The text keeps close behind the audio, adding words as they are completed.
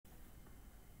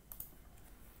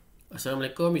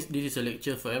Assalamualaikum, this is a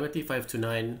lecture for MIT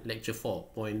 529, lecture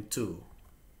 4.2.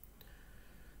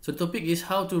 So the topic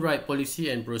is how to write policy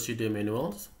and procedure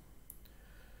manuals.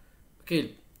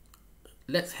 Okay,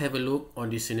 let's have a look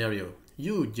on this scenario.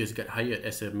 You just got hired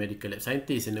as a medical lab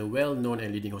scientist in a well-known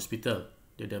and leading hospital,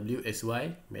 the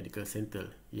WSY Medical Center,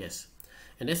 yes.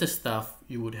 And as a staff,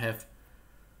 you would have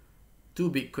two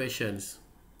big questions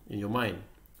in your mind.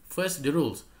 First, the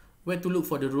rules. Where to look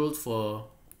for the rules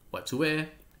for what to wear,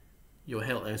 your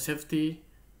health and safety,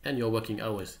 and your working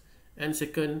hours. And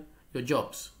second, your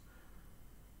jobs.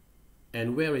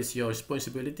 And where is your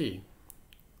responsibility?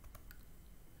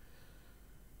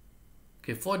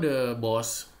 Okay, for the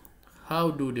boss, how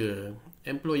do the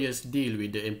employers deal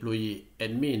with the employee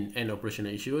admin and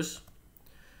operational issues?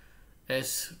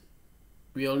 As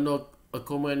we all know, a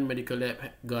common medical lab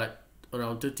got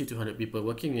around 30 to 100 people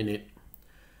working in it.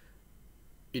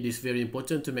 It is very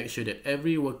important to make sure that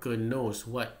every worker knows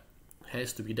what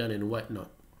has to be done and what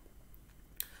not.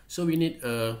 So we need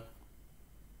a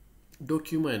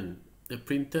document, a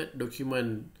printed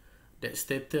document that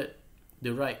stated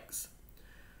the rights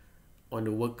on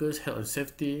the workers' health and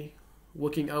safety,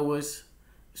 working hours,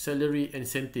 salary,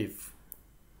 incentive.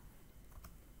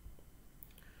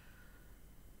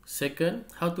 Second,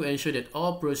 how to ensure that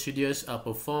all procedures are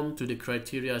performed to the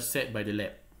criteria set by the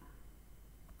lab.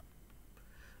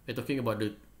 We're talking about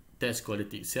the test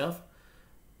quality itself.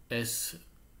 As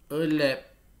a lab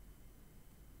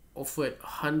offered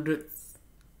 100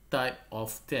 type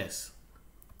of tests.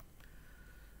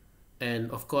 And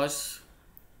of course,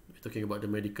 we're talking about the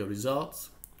medical results.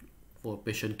 For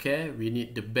patient care, we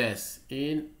need the best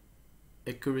in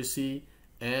accuracy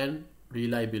and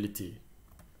reliability.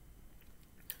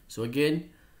 So again,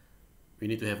 we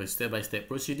need to have a step-by-step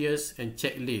procedures and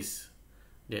checklists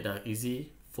that are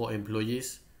easy for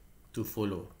employees to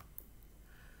follow.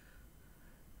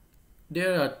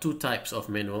 There are two types of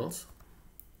manuals.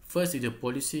 First is the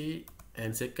policy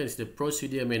and second is the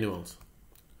procedure manuals.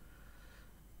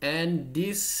 And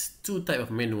these two types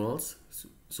of manuals,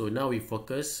 so now we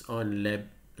focus on lab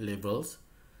levels,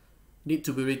 need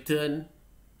to be written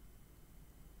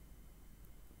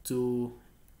to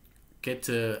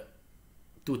cater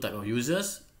two types of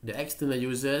users. The external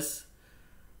users,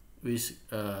 which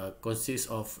consists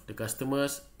of the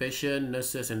customers, patients,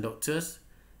 nurses and doctors,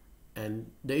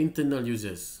 and the internal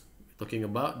users, talking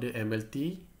about the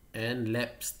MLT and lab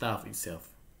staff itself.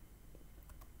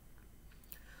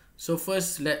 So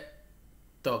first, let's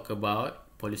talk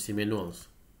about policy manuals.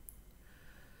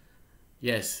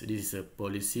 Yes, this is a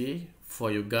policy for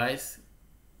you guys,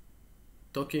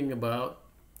 talking about,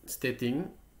 stating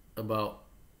about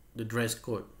the dress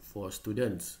code for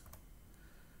students.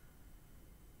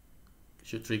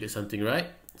 Should trigger something, right?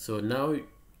 So now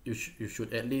you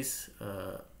should at least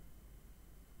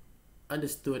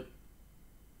understood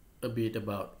a bit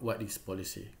about what is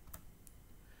policy.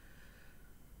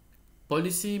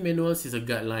 Policy manuals is a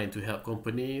guideline to help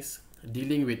companies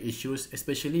dealing with issues,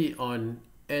 especially on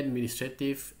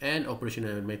administrative and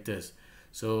operational matters.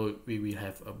 So we will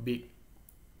have a big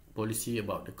policy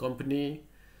about the company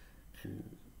and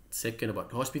second about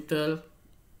the hospital.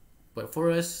 But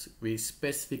for us, we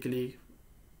specifically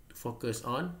focus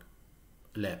on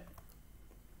lab.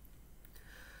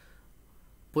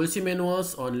 Policy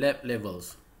manuals on lab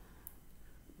levels.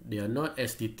 They are not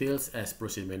as detailed as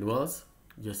procedure manuals.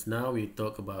 Just now we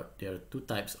talk about there are two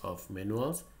types of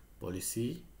manuals,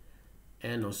 policy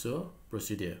and also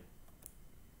procedure.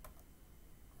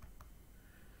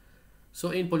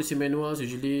 So in policy manuals,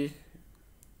 usually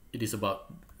it is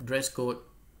about dress code,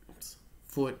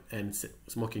 food and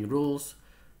smoking rules,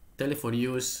 telephone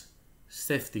use,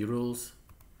 safety rules,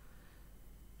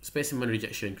 specimen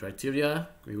rejection criteria.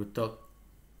 We will talk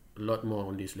a lot more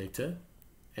on this later,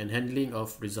 and handling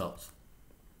of results.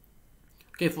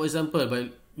 Okay, for example, by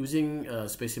using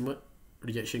specimen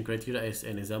rejection criteria as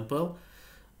an example,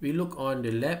 we look on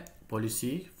the lab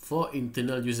policy for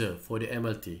internal user, for the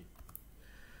MLT.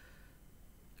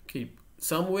 Okay,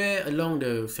 somewhere along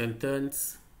the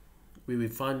sentence, we will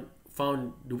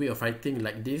found the way of writing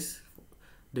like this.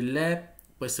 The lab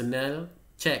personnel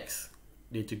checks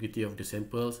the integrity of the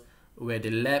samples. Where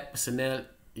the lab personnel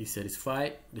is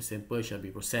satisfied, the sample shall be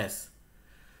processed.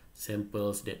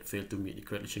 Samples that fail to meet the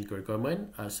collection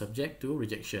requirement are subject to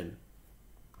rejection.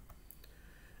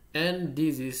 And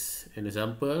this is an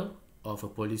example of a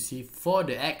policy for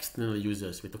the external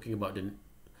users. We're talking about the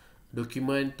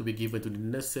document to be given to the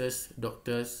nurses,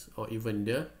 doctors, or even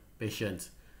the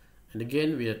patients. And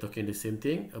again, we are talking the same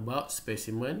thing about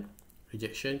specimen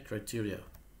rejection criteria.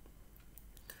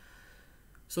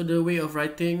 So the way of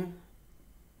writing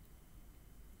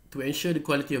To ensure the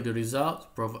quality of the results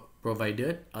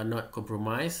provided are not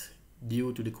compromised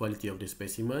due to the quality of the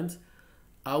specimens,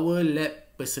 our lab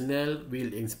personnel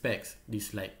will inspect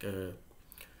this, like the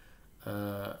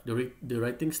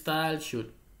writing style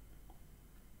should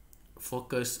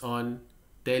focus on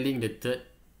telling the third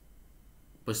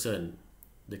person,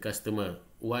 the customer,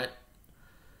 what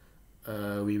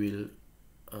we will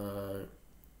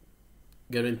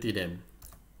guarantee them.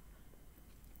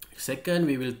 Second,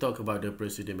 we will talk about the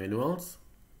procedure manuals.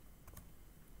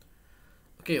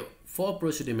 Okay, for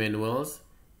procedure manuals,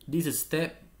 this is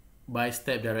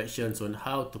step-by-step directions on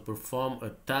how to perform a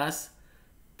task,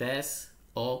 test,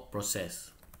 or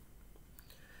process.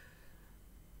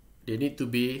 They need to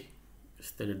be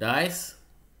standardized.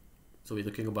 So we're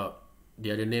talking about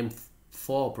the other name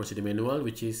for procedure manual,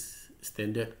 which is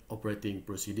Standard Operating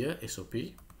Procedure, SOP.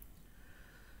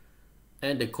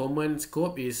 And the common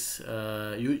scope is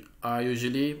are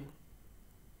usually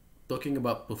talking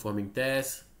about performing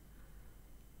tests,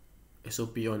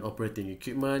 SOP on operating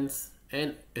equipments,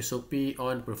 and SOP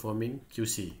on performing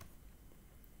QC.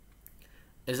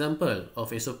 Example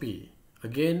of SOP,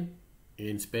 again,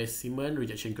 in specimen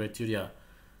rejection criteria.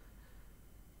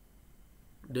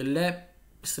 The lab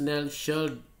personnel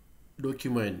shall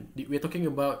document. We're talking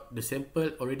about the sample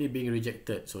already being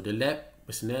rejected. So the lab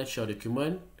personnel shall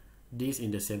document this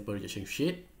in the sample rejection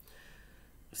sheet.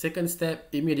 Second step,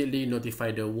 immediately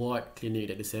notify the ward clinic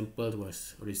that the sample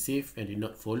was received and did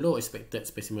not follow expected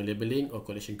specimen labeling or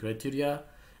collection criteria.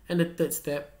 And the third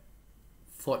step,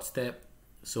 fourth step,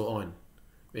 so on.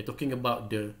 We're talking about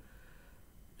the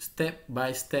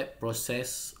step-by-step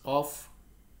process of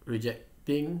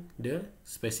rejecting the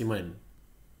specimen.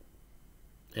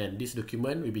 And this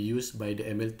document will be used by the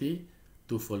MLT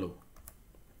to follow.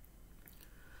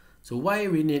 So why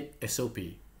we need SOP?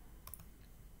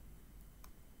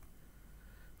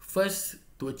 First,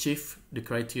 to achieve the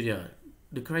criteria.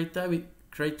 The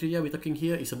criteria we're talking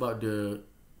here is about the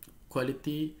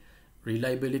quality,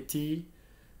 reliability,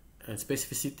 and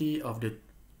specificity of the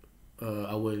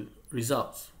our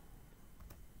results,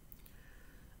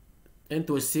 and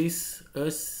to assist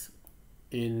us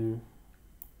in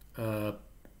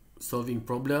solving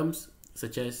problems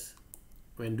such as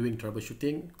when doing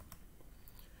troubleshooting.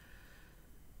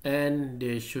 And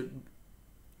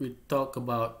we talk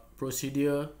about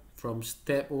procedure from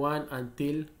step 1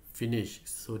 until finish,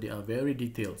 so they are very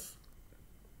detailed.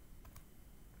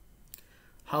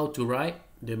 How to write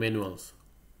the manuals.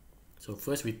 So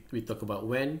first we talk about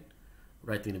when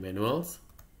writing the manuals.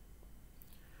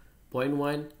 Point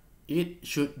 1, it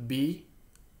should be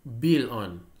built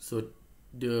on. So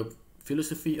the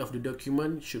philosophy of the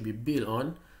document should be built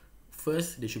on.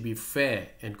 First, they should be fair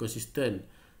and consistent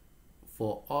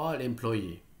for all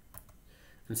employees.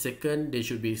 And second, they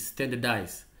should be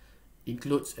standardized,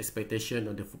 includes expectation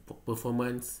of the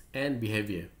performance and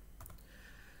behavior.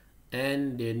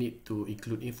 And they need to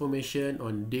include information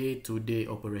on day-to-day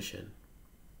operation.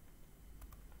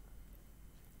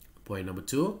 Point number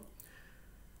 2,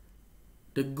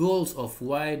 the goals of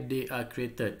why they are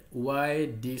created, why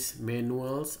these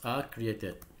manuals are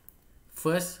created.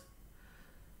 First,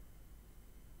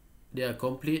 they are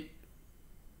complete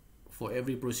for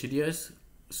every procedures,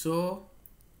 so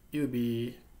it will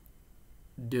be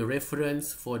the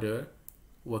reference for the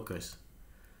workers,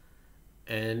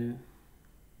 and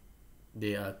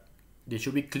they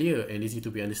should be clear and easy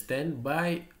to be understand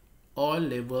by all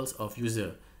levels of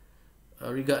user,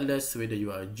 regardless whether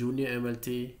you are junior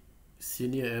MLT,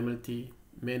 senior MLT,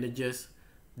 managers.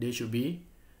 They should be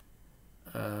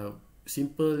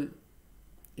simple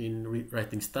in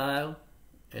writing style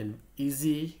and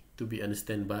easy to be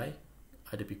understood by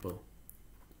other people.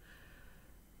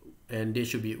 And they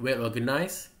should be well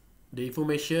organized. The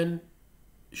information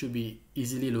should be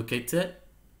easily located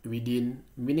within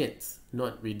minutes,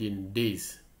 not within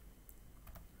days.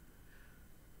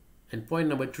 And point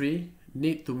number 3,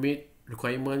 need to meet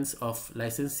requirements of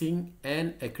licensing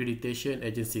and accreditation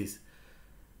agencies.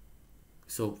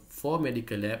 So for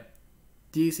medical lab,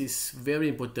 this is very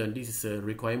important. This is a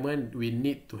requirement. We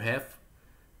need to have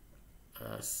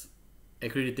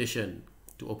accreditation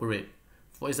to operate.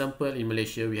 For example, in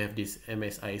Malaysia, we have this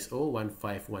MS-ISO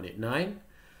 15189.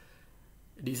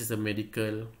 This is a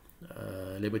medical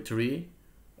laboratory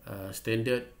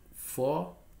standard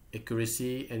for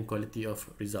accuracy and quality of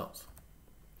results.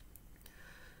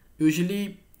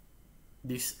 Usually,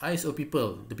 these ISO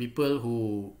people,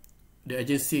 the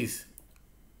agencies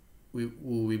who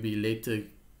will be later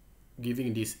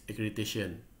giving this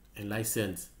accreditation and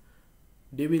license,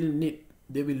 they will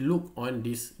look on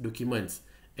these documents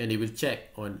and they will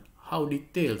check on how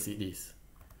detailed it is,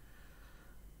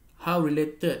 how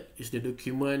related is the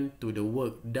document to the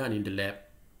work done in the lab,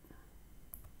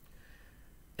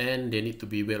 and they need to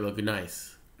be well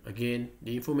organized. Again,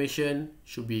 the information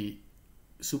should be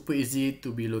super easy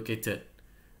to be located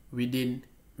within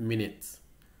minutes.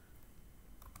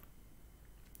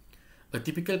 A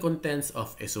typical contents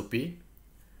of SOP.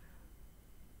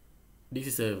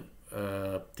 This is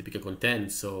a typical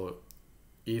content, so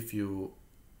if you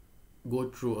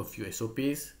go through a few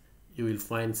SOPs, you will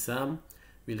find some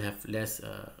will have less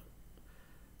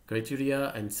criteria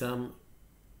and some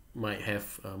might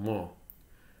have more.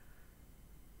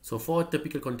 So for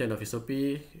typical content of SOP,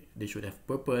 they should have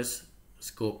purpose,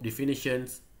 scope,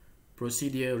 definitions,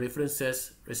 procedure,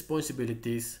 references,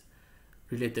 responsibilities,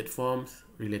 related forms,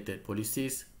 related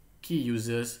policies, key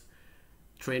users,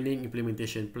 training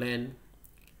implementation plan,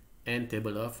 and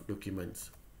table of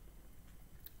documents.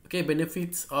 Okay,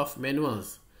 benefits of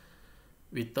manuals.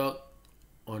 We talk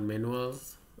on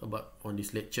manuals on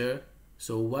this lecture.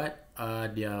 So what are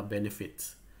their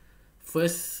benefits?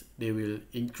 First, they will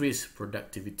increase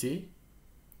productivity.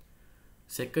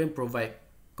 Second, provide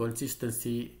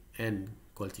consistency and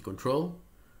quality control.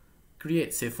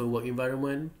 Create safer work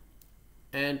environment.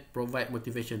 And provide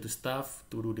motivation to staff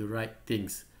to do the right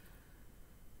things.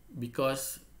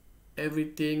 Because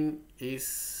everything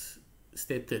is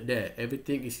stated there.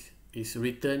 Everything is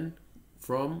written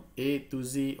from A to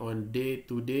Z on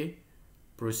day-to-day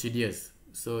procedures.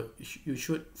 So you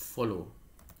should follow.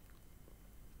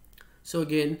 So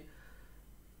again,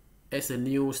 as a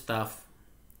new staff,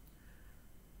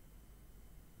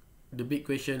 the big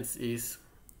question is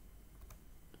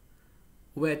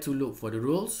where to look for the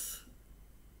rules.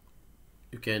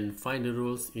 You can find the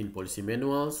rules in policy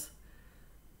manuals.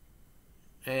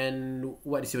 And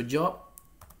what is your job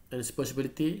and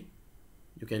responsibility?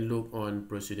 You can look on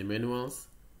procedure manuals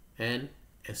and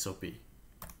SOP.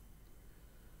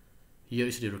 Here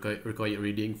is the required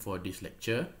reading for this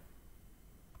lecture.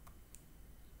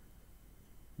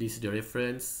 This is the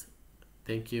reference.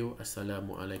 Thank you.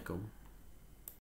 Assalamualaikum.